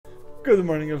Good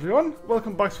morning everyone,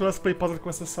 welcome back to Let's Play Puzzle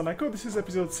Quest as Saneko. This is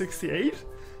episode 68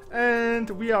 and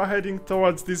we are heading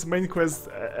towards this main quest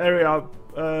area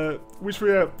which we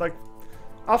are like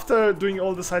after doing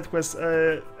all the side quests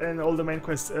and all the main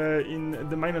quests in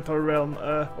the Minotaur realm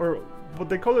or what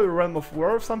they call it, a realm of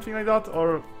war or something like that,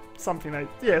 or something like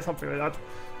that.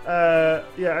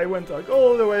 Yeah, I went like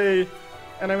all the way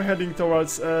and I'm heading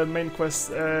towards main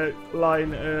quest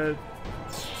line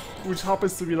which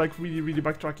happens to be like really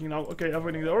backtracking now. Okay,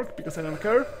 avoiding the orc because I don't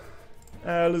care.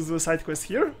 Let's do a side quest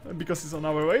here because it's on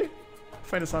our way.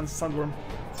 Find a sandworm.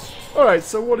 Alright,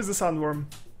 so what is the sandworm?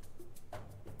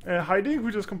 Hiding,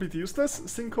 which is completely useless.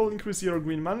 Sinkhole, increase your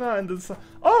green mana, and then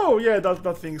oh yeah,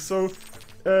 that thing. So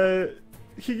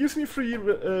he gives me free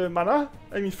mana.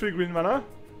 I mean free green mana.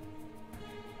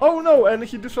 Oh no, and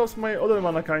he disrupts my other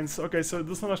mana kinds. Okay, so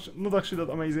that's not actually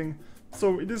that amazing.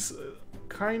 So it is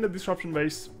kind of disruption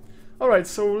based. Alright,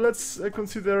 so let's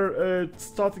consider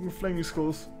starting with flaming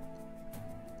skulls.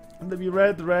 There'll be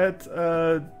red,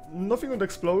 nothing would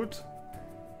explode.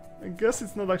 I guess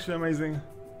it's not actually amazing.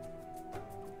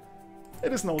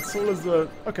 It is not, so let's do it.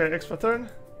 Okay, extra turn.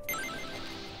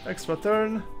 Extra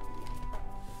turn.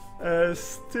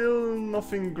 Still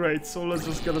nothing great, so let's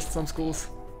just get us some skulls.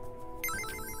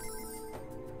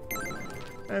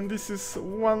 And this is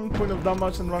 1 point of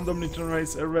damage and randomly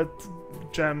generates a red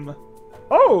gem.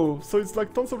 Oh, so it's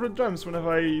like tons of red gems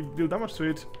whenever I deal damage to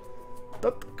it.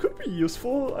 That could be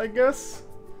useful, I guess.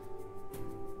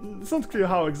 It's not clear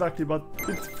how exactly, but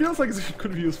it feels like it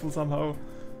could be useful somehow.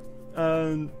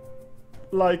 And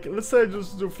like, let's say I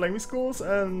just do flaming skulls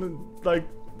and like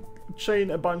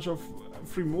chain a bunch of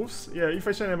free moves. Yeah, if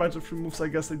I chain a bunch of free moves, I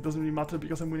guess it doesn't really matter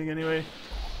because I'm winning anyway.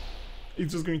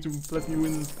 It's just going to let me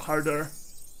win harder.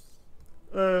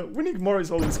 Winning more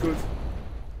is always good.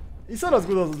 It's not as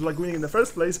good as like winning in the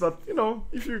first place, but you know,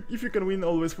 if you can win,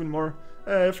 always win more.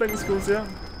 Flaming skulls, yeah.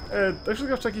 I should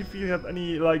have checked if he had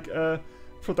any like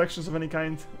protections of any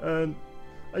kind.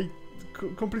 I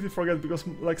completely forget because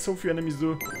like so few enemies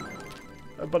do.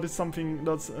 But it's something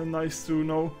that's nice to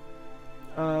know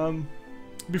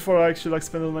before I actually like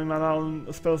spend all my mana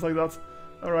on spells like that.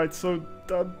 Alright, so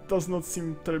that does not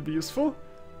seem terribly useful.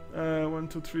 1,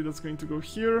 2, 3. That's going to go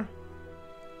here.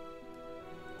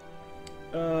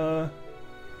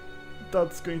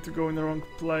 That's going to go in the wrong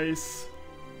place.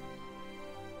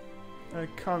 I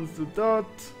can't do that.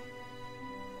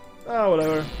 Ah,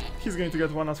 whatever. He's going to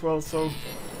get one as well, so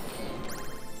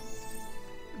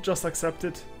just accept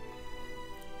it.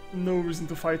 No reason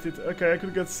to fight it. Okay, I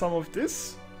could get some of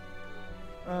this.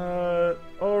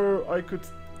 Or I could...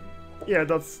 Yeah,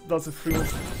 that's a free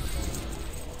move.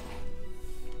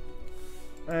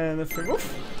 And a free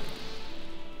move.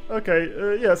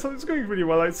 Okay, yeah, so it's going really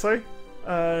well, I'd say.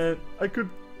 I could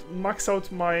max out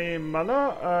my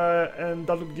mana, and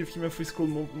that would give him a free skull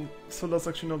move, so that's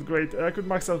actually not great. I could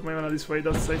max out my mana this way,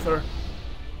 that's safer.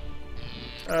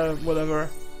 Whatever.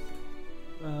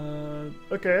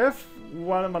 Okay, I have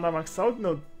 1 mana maxed out.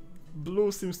 No, blue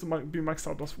seems to be maxed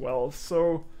out as well,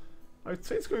 so I'd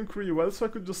say it's going pretty well, so I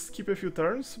could just skip a few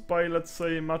turns by, let's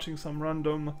say, matching some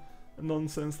random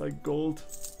nonsense like gold.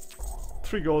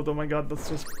 3 gold, oh my god, that's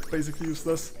just basically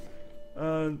useless.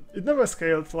 It never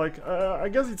scaled, like, I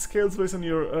guess it scales based on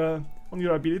your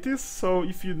abilities, so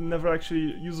if you never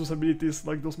actually use those abilities,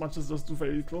 like those matches just do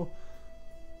very little.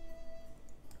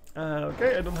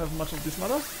 Okay, I don't have much of this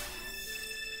mana.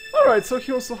 Alright, so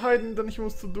he also hiding, then he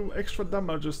wants to do extra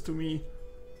damages to me.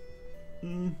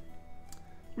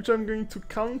 Which I'm going to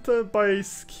counter by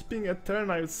skipping a turn,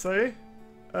 I would say.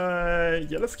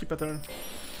 Yeah, let's skip a turn.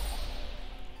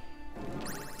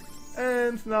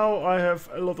 And now I have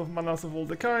a lot of manas of all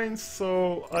the kinds,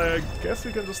 so I guess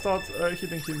we can just start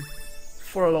hitting him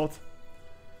for a lot.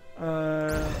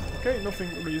 Okay, nothing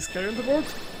really scary on the board.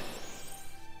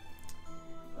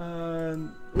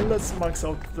 And let's max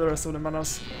out the rest of the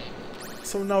manas.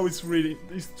 So now it's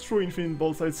true infinite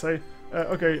bolts, I'd say.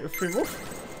 Okay, free move.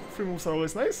 Free moves are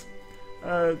always nice.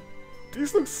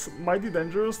 This looks mighty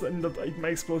dangerous in that it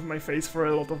may explode in my face for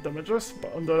a lot of damages,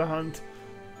 but on the other hand,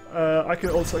 I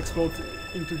can also explode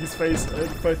into his face,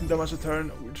 13 damage a turn,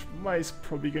 which is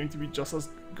probably going to be just as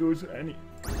good.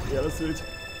 Yeah, let's do it.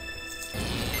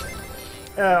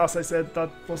 As I said, that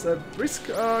was a risk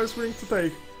I was willing to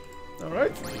take.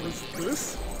 Alright, let's do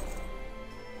this.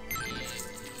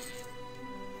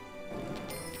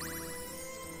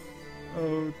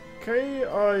 Okay,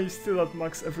 I still at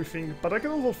max everything, but I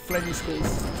can also flaming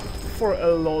skulls for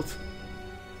a lot.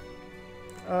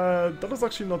 That is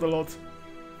actually not a lot.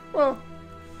 Well,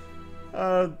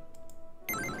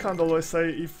 can't always say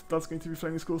if that's going to be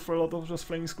flaming skulls for a lot or just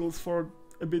flaming skulls for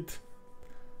a bit.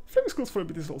 Flaming Skulls for a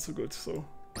bit is also good, so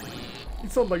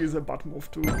it's not like it's a bad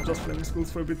move to just Flaming Skulls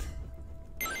for a bit.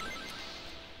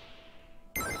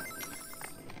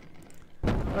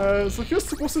 So he was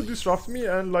supposed to disrupt me,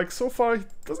 and like so far he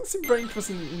doesn't seem very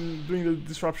interested in doing the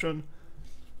disruption.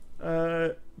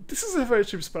 This is a very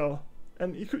cheap spell,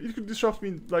 and it could disrupt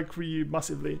me like really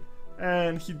massively,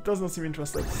 and he does not seem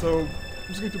interested, so I'm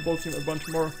just going to bolt him a bunch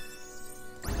more.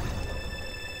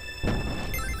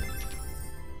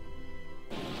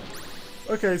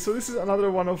 Okay, so this is another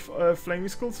one of Flaming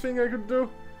Skulls thing I could do.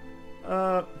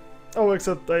 Oh,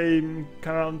 except I'm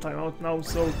kinda on timeout now,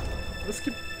 so let's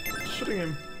keep shooting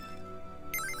him.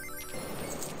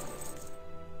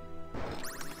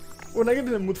 When I get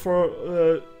in the mood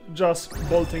for just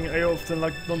bolting, I often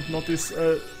like don't notice.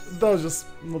 That was just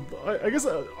not. I guess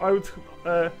I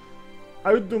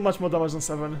would do much more damage than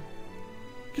 7.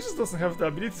 He just doesn't have the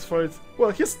abilities for it. Well,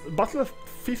 he's battle at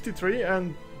 53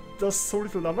 and does so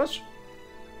little damage.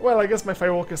 Well, I guess my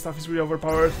Firewalker stuff is really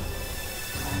overpowered.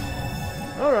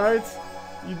 Alright,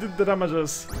 you did the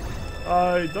damages.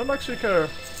 I don't actually care.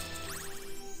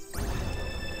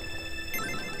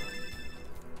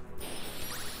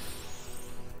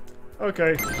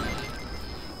 Okay.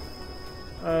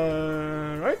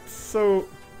 Right, so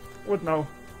what now?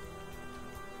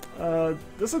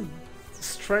 There's a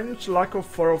strange lack of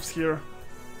 4-offs here.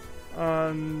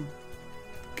 And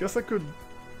guess I could...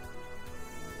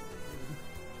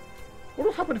 What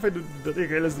would happen if I do that?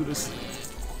 Okay, let's do this.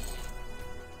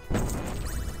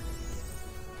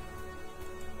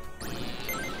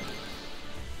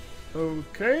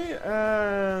 Okay,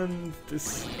 and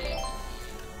this.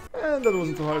 And that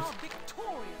wasn't too hard.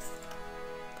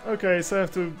 Okay, so I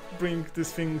have to bring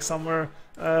this thing somewhere.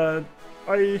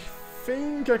 I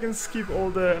think I can skip all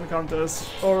the encounters,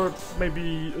 or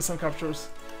maybe some captures.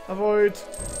 Avoid.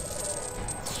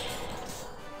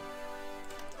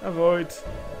 Avoid.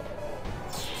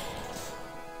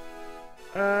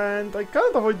 And I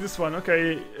can't avoid this one.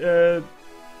 Okay,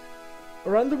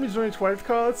 randomly generate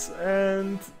wildcards,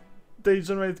 and they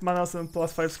generate manas and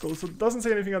 +5 skulls. So it doesn't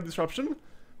say anything on disruption.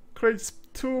 Creates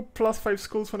 2 +5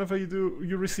 skulls whenever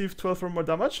you receive 12 or more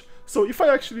damage. So if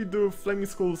I actually do Flaming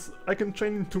Skulls, I can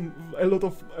train into a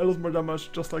lot more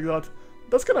damage just like that.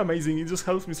 That's kind of amazing. It just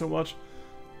helps me so much.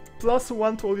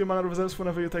 +1 to all your mana reserves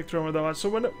whenever you take 3 or more damage.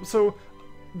 So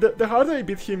the harder I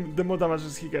beat him, the more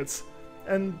damages he gets.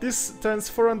 And this turns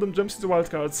 4 random gems into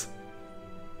wildcards.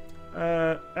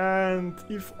 And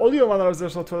if all your mana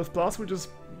reserves are 12+, which is,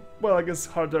 well, I guess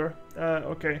harder.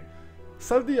 Okay.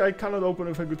 Sadly, I cannot open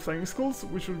with a good Flaming Skulls,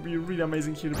 which would be really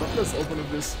amazing here, but let's open with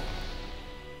this.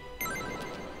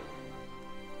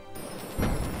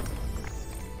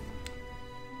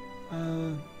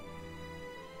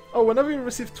 Oh, whenever you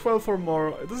receive 12 or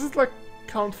more, does it like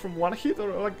count from 1 hit,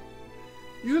 or like...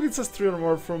 Usually it says 3 or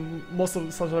more from most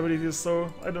of such abilities,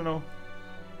 so I don't know.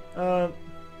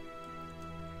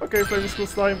 Okay, Flaming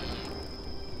Skulls time.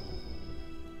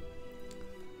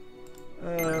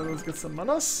 Let's get some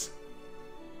manas.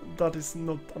 That is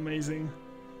not amazing.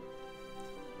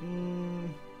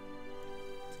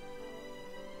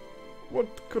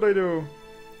 What could I do?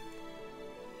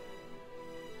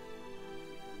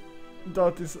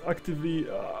 That is actively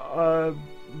a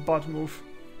bad move.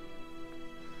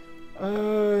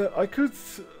 I could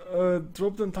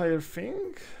drop the entire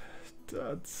thing.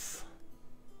 That's...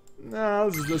 Nah,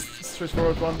 this is just a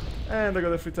straightforward one. And I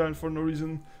got a free turn for no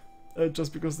reason.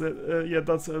 Just because, yeah,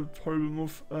 that's a horrible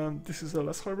move. This is a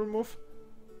less horrible move.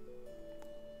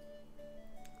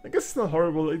 I guess it's not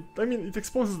horrible. I mean, it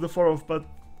exposes the 4-off, but...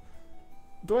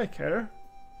 Do I care?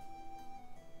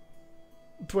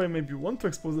 Do I maybe want to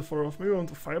expose the 4-off? Maybe I want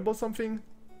to fireball something?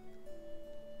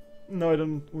 No, I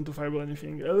don't want to fireball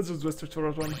anything. Let's just do a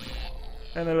straightforward one.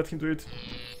 And I let him do it.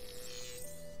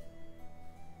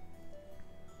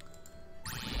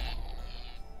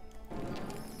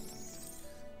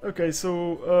 Okay,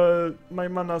 so my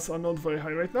manas are not very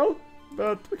high right now,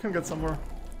 but we can get some more.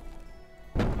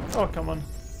 Oh, come on.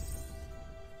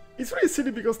 It's really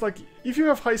silly because, like, if you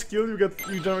have high skill, you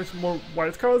generate more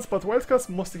wildcards, but wildcards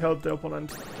mostly help the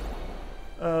opponent.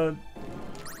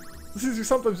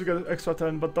 Sometimes you get extra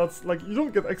 10, but that's like, you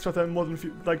don't get extra 10 more than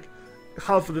like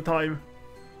half of the time.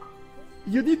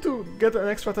 You need to get an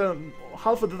extra 10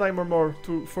 half of the time or more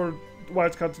for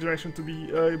wildcard generation to be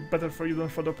better for you than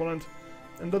for the opponent.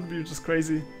 And that would be just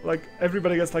crazy. Like,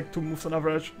 everybody gets like 2 moves on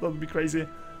average. That would be crazy.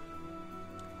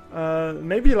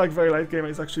 Maybe like very late game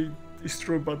is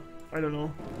true, but I don't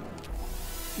know.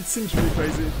 It seems really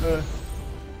crazy.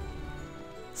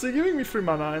 So you're giving me 3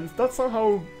 mana, and that's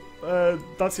somehow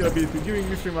that's your ability, giving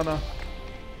me 3 mana.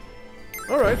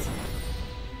 Alright.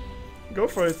 Go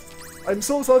for it. I'm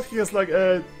so sad he has like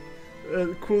a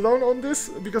cooldown on this,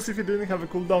 because if he didn't have a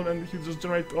cooldown and he just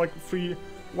generate like 3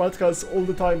 wildcards all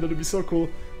the time, that would be so cool.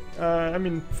 I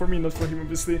mean, for me, not for him,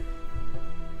 obviously.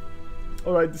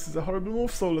 Alright, this is a horrible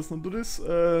move, so let's not do this.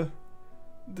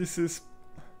 This is...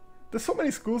 There's so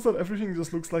many schools that everything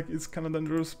just looks like it's kinda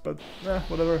dangerous, but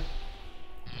whatever.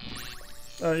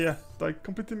 Yeah, I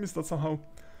completely missed that somehow.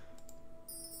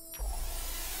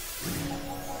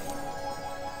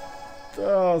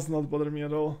 Does not bother me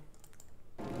at all.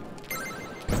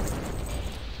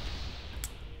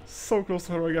 So close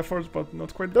to heroic effort, but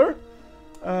not quite there.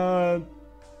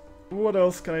 What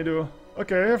else can I do?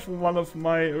 Okay, I have one of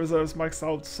my reserves maxed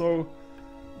out, so...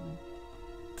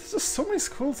 There's just so many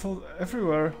schools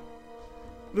everywhere.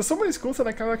 There's so many schools and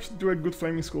I can't actually do a good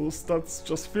flaming schools. That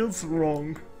just feels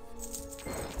wrong.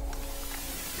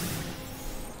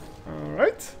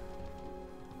 Alright.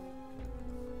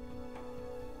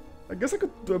 I guess I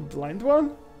could do a blind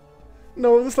one?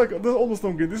 No, there's almost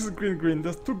no green. This is green.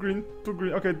 There's 2 green, 2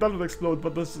 green. Okay, that would explode,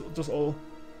 but that's just all.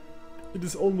 It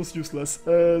is almost useless.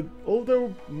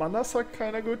 Although manas are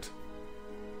kinda good.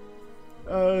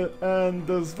 And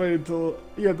there's very little...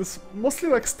 Yeah, there's mostly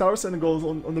like stars and golds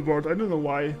on the board. I don't know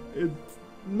why.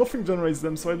 Nothing generates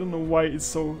them, so I don't know why it's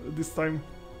so this time.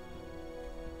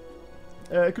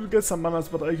 I could get some manas,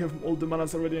 but I have all the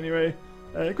manas already anyway.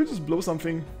 I could just blow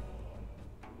something.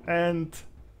 And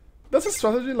that's a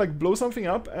strategy, like blow something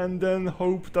up and then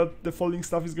hope that the falling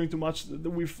stuff is going to match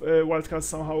with wildcards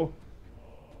somehow.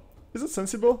 Is it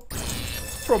sensible?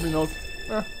 Probably not.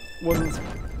 Wasn't.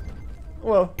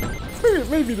 Well,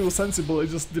 maybe it was sensible, it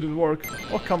just didn't work.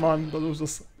 Oh come on, that was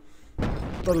just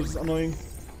annoying.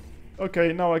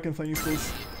 Okay, now I can find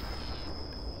schools.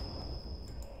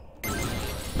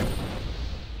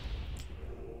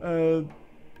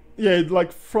 Yeah,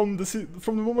 like from the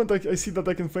moment I see that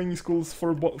I can find schools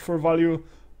for value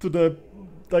to the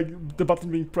button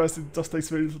being pressed, it just takes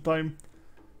very little time,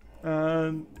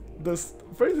 and there's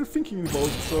very little thinking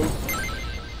involved. So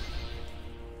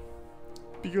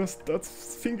because that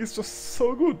thing is just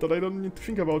so good that I don't need to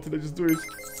think about it, I just do it.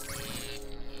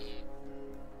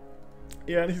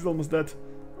 Yeah, and he's almost dead.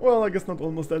 Well, I guess not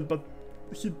almost dead, but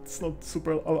he's not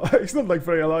super alive. He's not like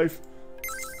very alive.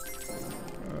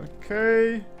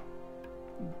 Okay.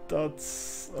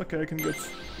 That's... okay, I can get...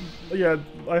 yeah,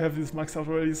 I have this maxed out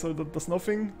already, so that does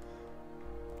nothing.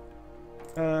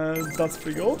 That's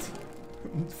 3 gold.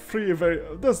 3 very...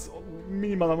 That's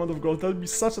minimal amount of gold. That would be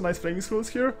such a nice flaming schools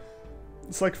here.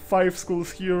 It's like 5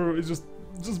 schools here, it's just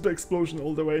the explosion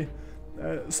all the way.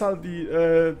 Sadly,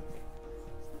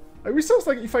 I wish there was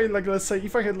like, if I like, let's say,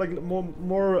 if I had like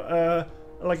more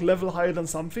like level higher than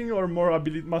something, or more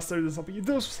ability mastery than something, if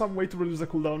there was some way to reduce the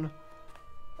cooldown,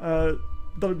 that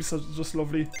would be just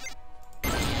lovely.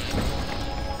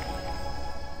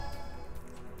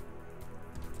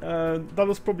 That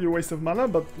was probably a waste of mana,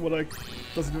 but what, like,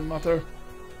 doesn't even matter.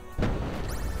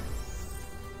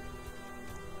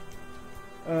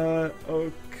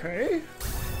 Okay.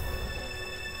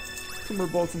 2 more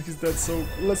bolts and he's dead, so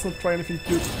let's not try anything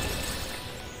cute.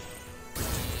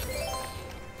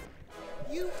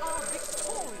 You are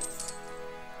victorious.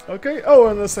 Okay, oh,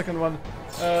 and the second one.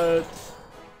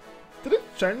 Did it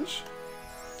change?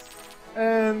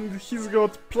 And he's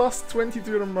got plus 20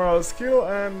 to your morale skill,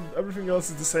 and everything else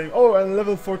is the same. Oh, and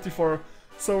level 44.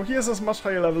 So he has a much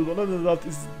higher level, but other than that,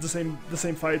 it's the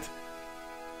same fight.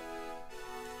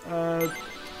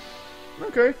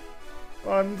 Okay.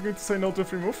 I'm going to say no to a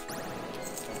free move.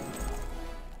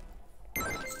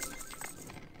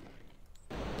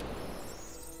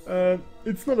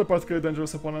 It's not a particularly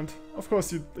dangerous opponent. Of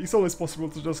course, it's always possible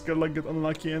to just get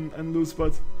unlucky and lose,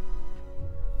 but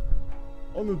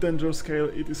on the danger scale,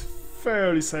 it is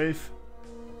fairly safe.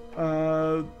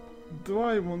 Do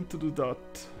I want to do that?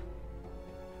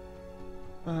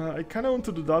 I kind of want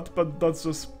to do that, but that's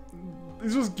just...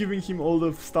 it's just giving him all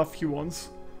the stuff he wants.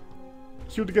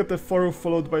 He would get a 4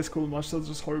 followed by school match, that's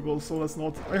just horrible, so let's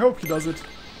not. I hope he does it.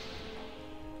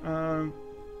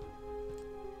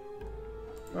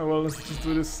 Oh well, let's just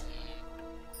do this.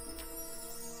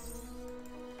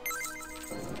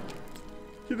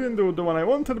 He didn't do the one I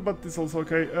wanted, but it's also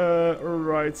okay.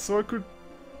 Alright, so I could...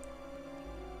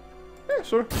 yeah,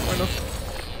 sure, why not?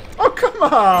 Oh, come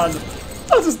on!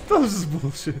 That was just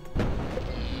bullshit.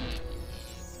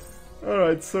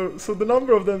 Alright, so the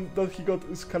number of them that he got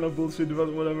is kind of bullshit, but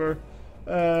whatever.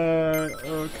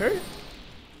 Okay.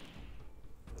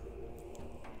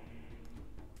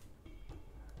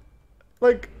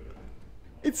 Like,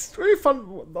 it's really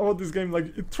fun about this game.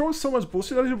 Like, it throws so much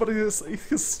bullshit at you, but it is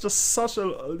just such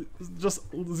a just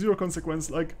zero consequence.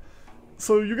 Like,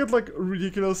 so you get like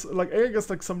ridiculous, like I guess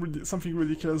like something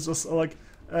ridiculous, just like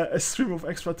a stream of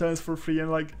extra turns for free, and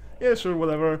like yeah, sure,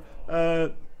 whatever.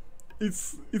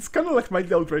 It's kind of like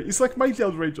mildly outrageous. It's like mildly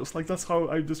outrageous. Like that's how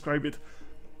I describe it.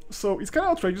 So it's kind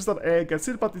of outrageous that AI gets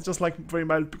it, but it's just like very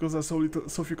mild because there's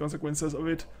so few consequences of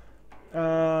it.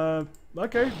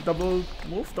 Okay, double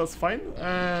move, that's fine,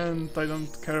 and I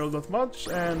don't care all that much.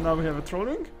 And now we have a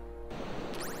trolling.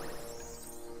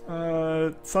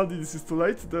 Sadly, this is too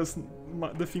late.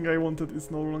 The thing I wanted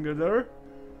is no longer there.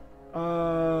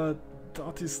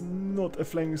 That is not a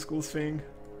Flaming Skulls thing.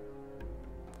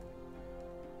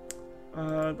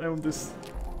 I want this.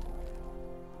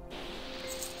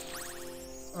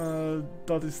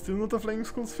 That is still not a Flaming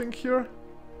Skulls thing here.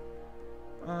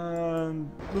 And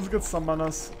let's get some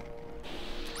manas.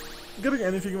 Getting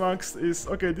anything maxed is...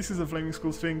 Okay, this is a Flaming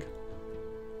Skulls thing.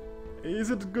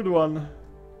 Is it a good one?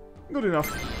 Good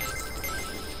enough.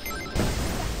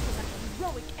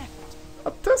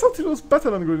 Turns out it was better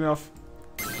than good enough.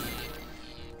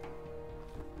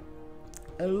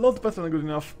 A lot better than good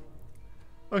enough.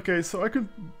 Okay, so I could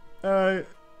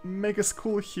make a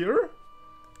skull here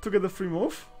to get a free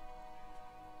move.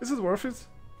 Is it worth it?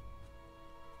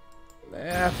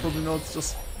 Nah, probably not.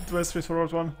 Just do a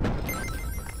straightforward one.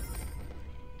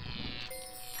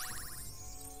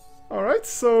 Alright,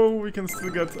 so we can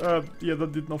still get... yeah,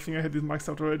 that did nothing. I had it maxed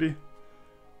out already.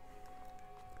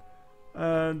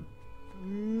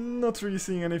 Not really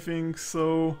seeing anything,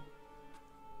 so...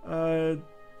 I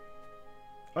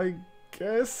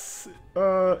guess...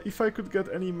 if I could get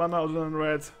any mana other than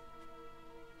red...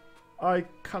 I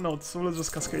cannot, so let's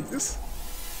just cascade this.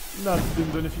 That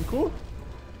didn't do anything cool.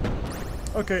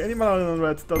 Okay, any mana other than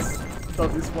red,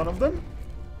 that is one of them.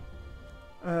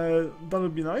 That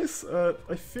would be nice.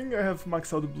 I think I have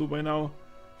maxed out blue by now.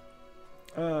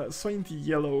 So I need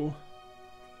yellow.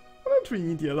 I don't really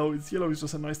need yellow, yellow is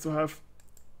just a nice to have.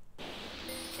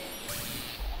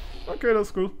 Okay,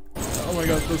 that's cool. Oh my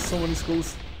god, there's so many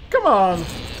skulls. Come on!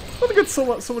 Don't get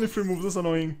so many free moves, that's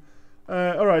annoying.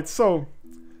 Alright, so...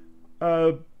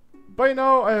 by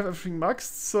now I have everything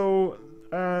maxed, so...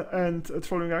 and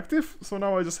trolling active, so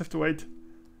now I just have to wait.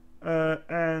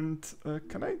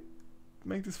 Can I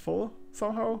make this fall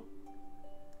somehow?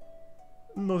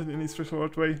 Not in any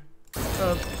straightforward way.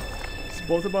 Just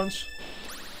bolt a bunch.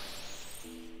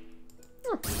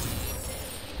 Oh.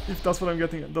 If that's what I'm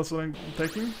getting, that's what I'm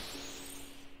taking.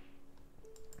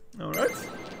 Alright.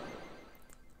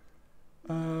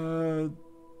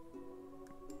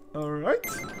 Alright.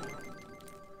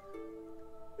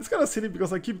 It's kinda silly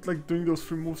because I keep like doing those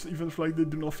free moves even if like they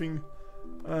do nothing.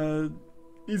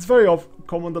 It's very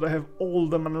common that I have all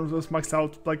the mana maxed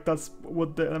out, like that's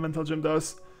what the elemental gem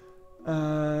does.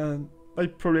 I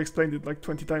probably explained it like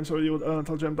 20 times already what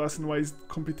elemental gem does and why it's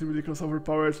completely ridiculous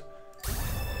overpowered.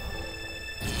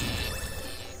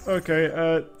 Okay,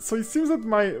 so it seems that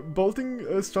my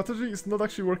bolting strategy is not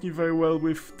actually working very well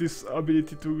with this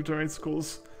ability to generate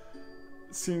skulls,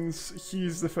 since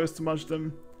he's the first to match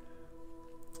them.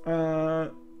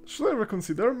 Should I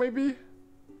reconsider, maybe?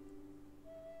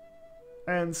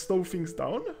 And slow things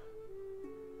down?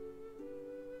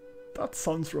 That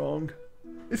sounds wrong.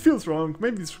 It feels wrong.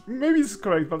 Maybe it's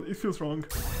correct, but it feels wrong.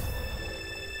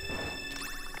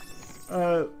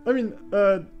 I mean,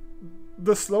 the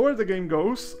slower the game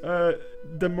goes,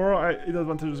 the more it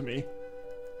advantages me.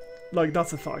 Like,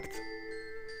 that's a fact.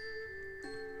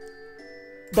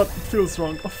 But it feels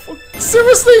wrong. Oh, fuck.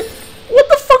 Seriously? What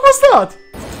the fuck was that?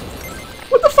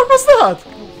 What the fuck was that?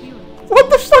 What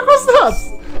the fuck was that?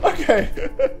 Okay.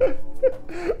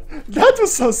 That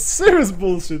was some serious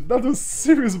bullshit. That was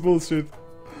serious bullshit.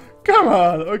 Come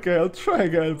on. Okay, I'll try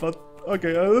again, but...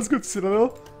 Okay, let's go to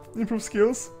Citadel. Improve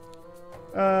skills.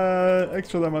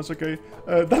 Extra damage, okay.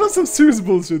 That was some serious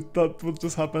bullshit, that what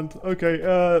just happened. Okay,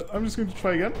 I'm just going to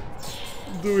try again.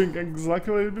 Doing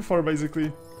exactly what I did before,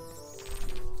 basically.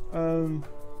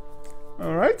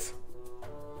 Alright.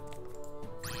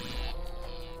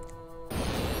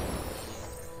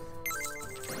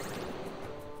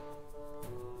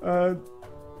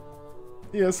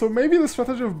 Yeah, so maybe the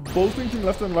strategy of bolting him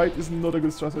left and right is not a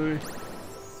good strategy.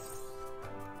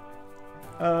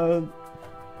 On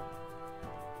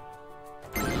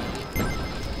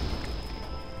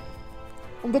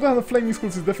the other hand, the Flaming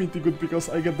Skulls is definitely good because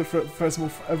I get the first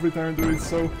move every time I do it,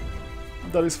 so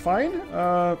that is fine.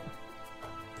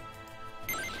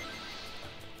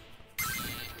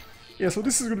 Yeah, so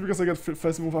this is good because I get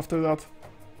first move after that.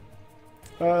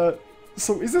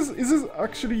 So is this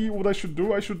actually what I should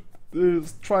do? I should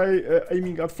try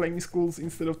aiming at Flaming Skulls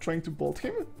instead of trying to bolt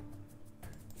him?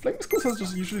 Flaming Skulls are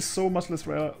just usually so much less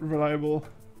reliable.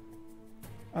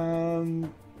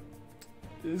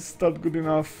 Is that good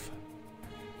enough?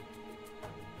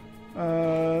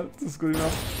 That's good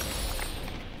enough.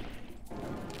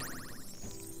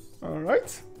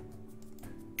 Alright.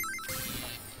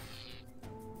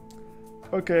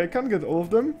 Okay, I can't get all of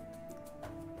them.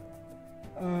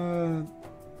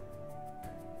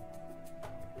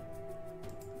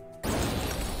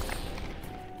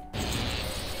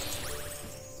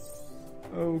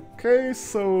 Okay,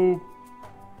 so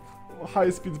high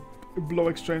speed blow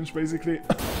exchange basically.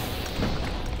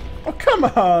 Oh, come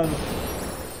on!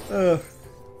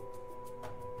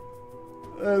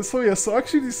 So yeah, so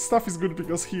actually this stuff is good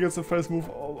because he gets the first move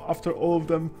after all of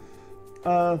them.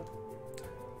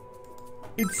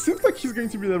 It seems like he's going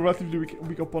to be a relatively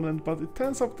weak opponent, but it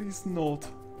turns out he's not.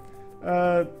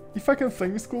 If I can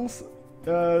Flaming Skulls,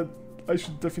 I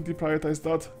should definitely prioritize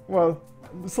that. Well,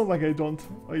 it's not like I don't,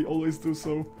 I always do,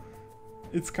 so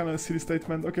it's kind of a silly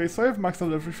statement. Okay, so I have maxed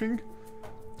out everything,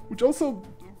 which also...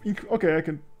 Okay, I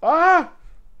can... Ah!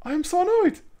 I'm so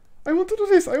annoyed! I want to do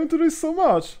this! I want to do this so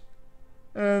much!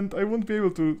 And I won't be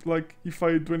able to, like, if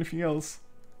I do anything else.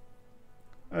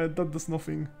 That does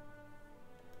nothing.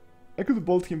 I could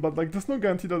bolt him, but, like, there's no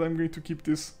guarantee that I'm going to keep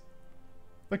this.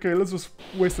 Okay, let's just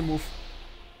waste a move.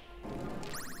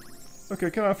 Okay,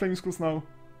 can I have Flaming Skulls now?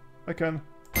 I can.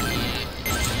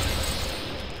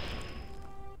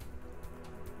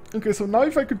 Okay, so now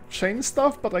if I could chain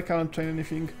stuff, but I can't chain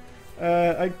anything.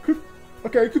 I could...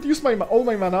 Okay, I could use all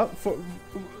my mana,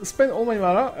 spend all my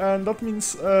mana, and that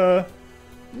means...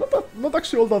 not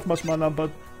actually all that much mana, but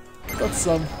that's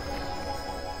some.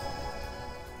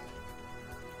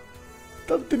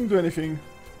 That didn't do anything.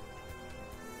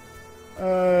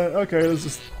 Okay, let's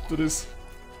just do this.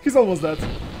 He's almost dead.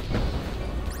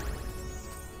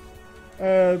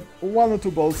 1 or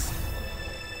 2 bolts.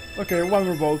 Okay, 1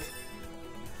 more bolt.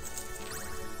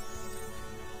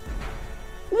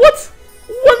 What?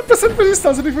 1%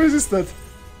 resistance and it resisted.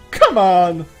 Come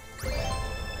on.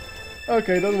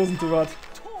 Okay, that wasn't too bad.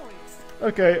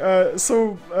 Okay,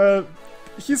 so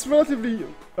he's relatively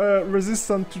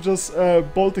resistant to just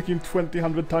bolting him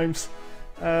 100 times,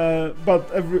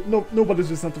 but nobody's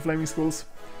resistant to Flaming Skulls.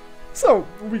 So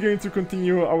we're going to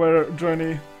continue our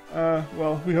journey.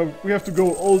 Well, we have to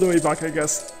go all the way back, I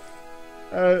guess.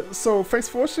 So thanks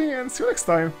for watching and see you next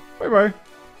time. Bye bye.